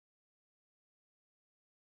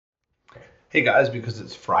Hey guys, because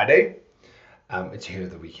it's Friday, it's here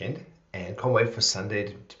of the weekend, and can't wait for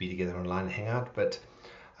Sunday to be together online and hang out. But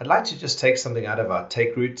I'd like to just take something out of our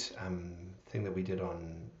take root thing that we did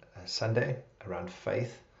on Sunday around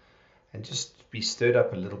faith, and just be stirred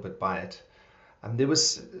up a little bit by it. I'm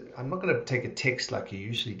not going to take a text like you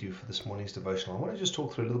usually do for this morning's devotional. I want to just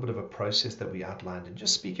talk through a little bit of a process that we outlined and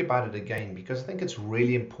just speak about it again because I think it's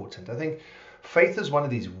really important. I think faith is one of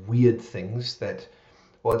these weird things that,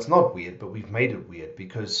 well, it's not weird, but we've made it weird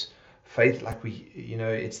because faith, like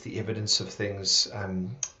it's the evidence of things, are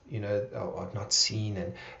not seen.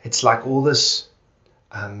 And it's like all this,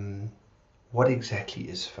 what exactly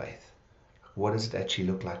is faith? What does it actually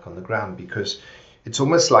look like on the ground? Because it's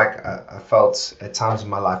almost like I felt at times in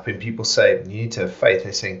my life when people say you need to have faith,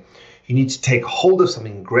 they're saying you need to take hold of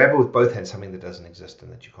something, grab it with both hands, something that doesn't exist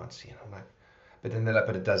and that you can't see. And I'm like, but then they're like,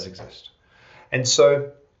 but it does exist. And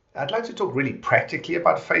so I'd like to talk really practically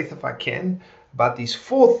about faith, if I can, about these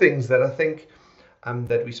four things that I think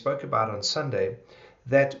that we spoke about on Sunday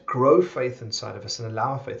that grow faith inside of us and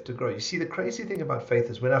allow our faith to grow. You see, the crazy thing about faith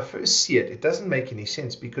is when I first see it, it doesn't make any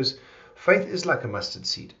sense because faith is like a mustard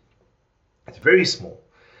seed. It's very small,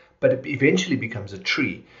 but it eventually becomes a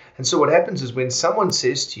tree. And so what happens is when someone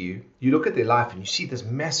says to you, you look at their life and you see this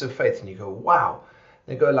massive faith and you go, wow.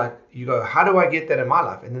 They go like, you go, how do I get that in my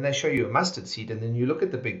life? And then they show you a mustard seed and then you look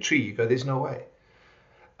at the big tree, you go, there's no way.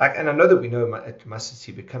 And I know that we know a mustard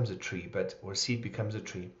seed becomes a tree, or a seed becomes a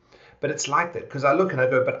tree. But it's like that because I look and I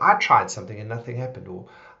go, but I tried something and nothing happened. Or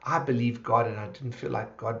I believed God and I didn't feel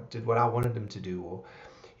like God did what I wanted him to do. Or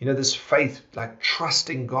this faith, like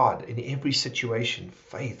trusting God in every situation,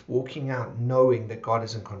 faith, walking out, knowing that God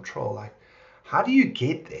is in control. Like, how do you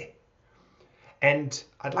get there? And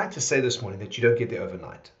I'd like to say this morning that you don't get there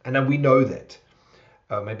overnight. And we know that.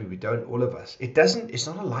 Maybe we don't, all of us. It's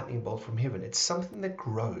not a lightning bolt from heaven. It's something that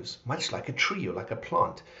grows, much like a tree or like a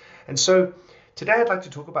plant. And so today I'd like to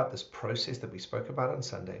talk about this process that we spoke about on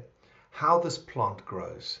Sunday, how this plant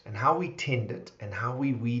grows and how we tend it and how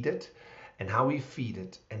we weed it and how we feed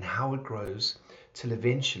it and how it grows till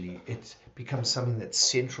eventually it becomes something that's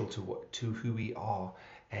central to who we are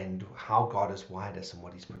and how God has wired us and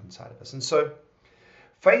what he's put inside of us. And so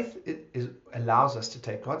faith allows us to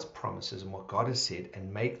take God's promises and what God has said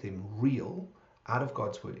and make them real out of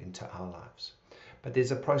God's word into our lives. But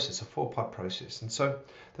there's a process, a four-part process. And so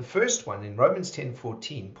the first one in Romans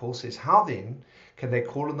 10:14, Paul says, how then can they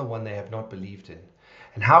call on the one they have not believed in?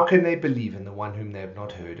 And how can they believe in the one whom they have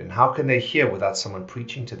not heard? And how can they hear without someone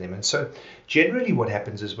preaching to them? And so generally what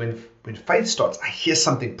happens is when faith starts, I hear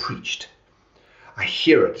something preached. I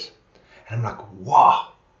hear it. And I'm like, wow,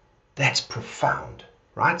 that's profound,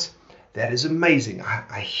 right? That is amazing.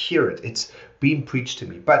 I hear it. It's being preached to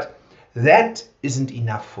me. But that isn't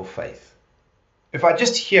enough for faith. If I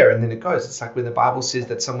just hear and then it goes, it's like when the Bible says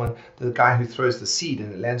that the guy who throws the seed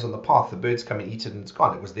and it lands on the path, the birds come and eat it and it's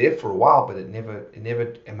gone. It was there for a while, but it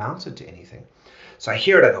never amounted to anything. So I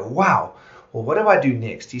hear it, I go, wow. Well, what do I do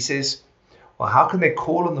next? He says, well, how can they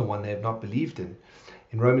call on the one they have not believed in?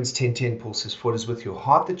 In Romans 10:10, Paul says, for it is with your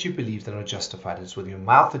heart that you believe and are justified. It is with your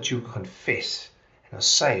mouth that you confess and are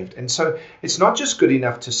saved. And so it's not just good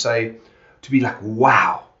enough to be like,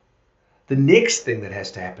 wow. The next thing that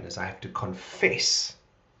has to happen is I have to confess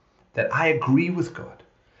that I agree with God.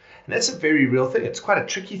 And that's a very real thing. It's quite a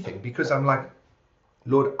tricky thing because I'm like,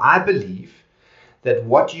 Lord, I believe that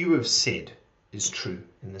what you have said is true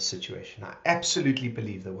in this situation. I absolutely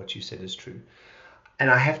believe that what you said is true. And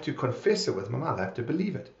I have to confess it with my mouth. I have to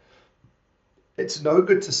believe it. It's no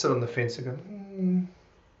good to sit on the fence and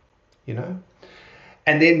go,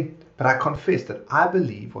 but I confess that I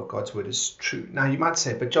believe what God's word is true. Now you might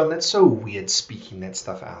say, but John, that's so weird speaking that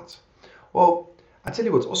stuff out. Well, I tell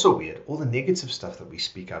you what's also weird, all the negative stuff that we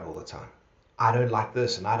speak out all the time. I don't like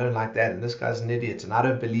this and I don't like that and this guy's an idiot and I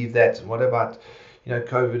don't believe that. And what about,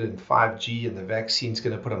 COVID and 5G and the vaccine's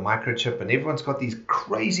going to put a microchip and everyone's got these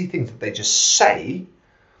crazy things that they just say,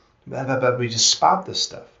 but we just spout this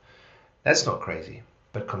stuff. That's not crazy,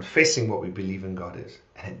 but confessing what we believe in God is,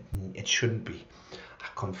 and it shouldn't be. I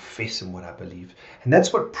confess in what I believe. And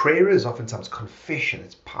that's what prayer is oftentimes, confession.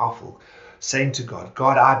 It's powerful. Saying to God,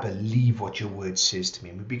 God, I believe what your word says to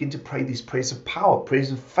me. And we begin to pray these prayers of power,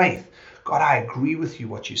 prayers of faith. God, I agree with you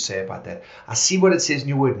what you say about that. I see what it says in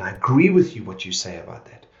your word and I agree with you what you say about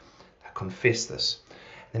that. I confess this.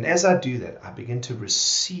 And as I do that, I begin to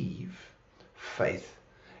receive faith.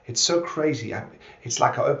 It's so crazy. It's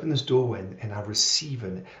like I open this doorway and I receive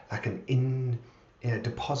like a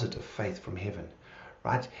deposit of faith from heaven.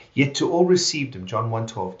 right? Yet to all received him, John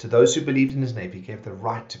 1:12, to those who believed in his name, he gave the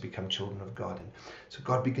right to become children of God. And so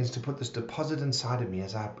God begins to put this deposit inside of me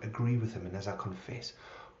as I agree with him and as I confess.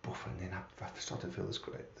 Boof, and then I start to feel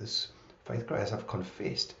this faith grow. As I've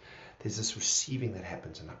confessed, there's this receiving that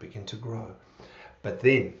happens and I begin to grow. But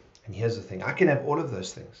then, and here's the thing, I can have all of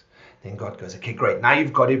those things. Then God goes, okay, great. Now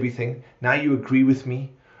you've got everything. Now you agree with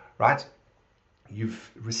me, right?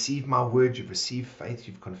 You've received my word. You've received faith.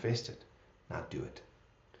 You've confessed it. Now do it.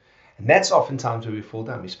 And that's oftentimes where we fall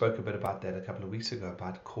down. We spoke a bit about that a couple of weeks ago,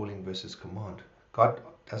 about calling versus command. God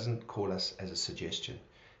doesn't call us as a suggestion.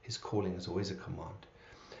 His calling is always a command.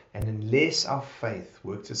 And unless our faith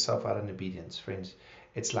works itself out in obedience, friends,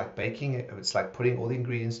 it's like it's like putting all the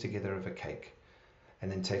ingredients together of a cake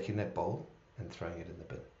and then taking that bowl and throwing it in the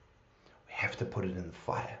bin. We have to put it in the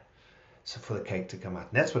fire so for the cake to come out.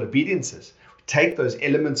 And that's what obedience is. We take those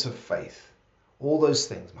elements of faith, all those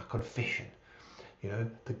things, my confession,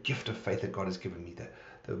 the gift of faith that God has given me,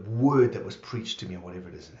 the word that was preached to me or whatever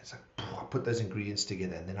it is. And it's like, I put those ingredients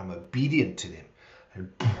together and then I'm obedient to them.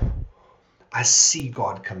 And I see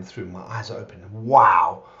God come through. My eyes are open. And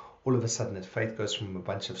wow, all of a sudden that faith goes from a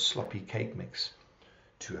bunch of sloppy cake mix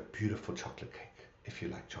to a beautiful chocolate cake. If you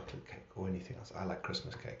like chocolate cake or anything else. I like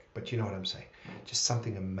Christmas cake. But you know what I'm saying. Just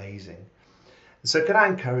something amazing. And so can I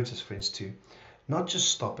encourage us, friends, to not just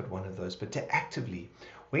stop at one of those, but to actively,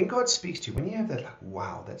 when God speaks to you, when you have that, like,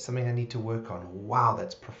 wow, that's something I need to work on, or wow,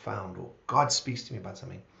 that's profound, or God speaks to me about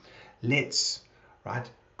something, let's, right,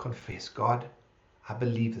 confess, God, I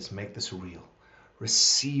believe this, make this real.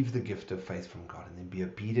 Receive the gift of faith from God and then be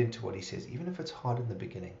obedient to what he says, even if it's hard in the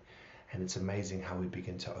beginning. And it's amazing how we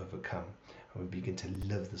begin to overcome and we begin to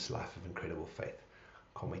live this life of incredible faith.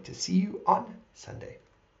 Can't wait to see you on Sunday.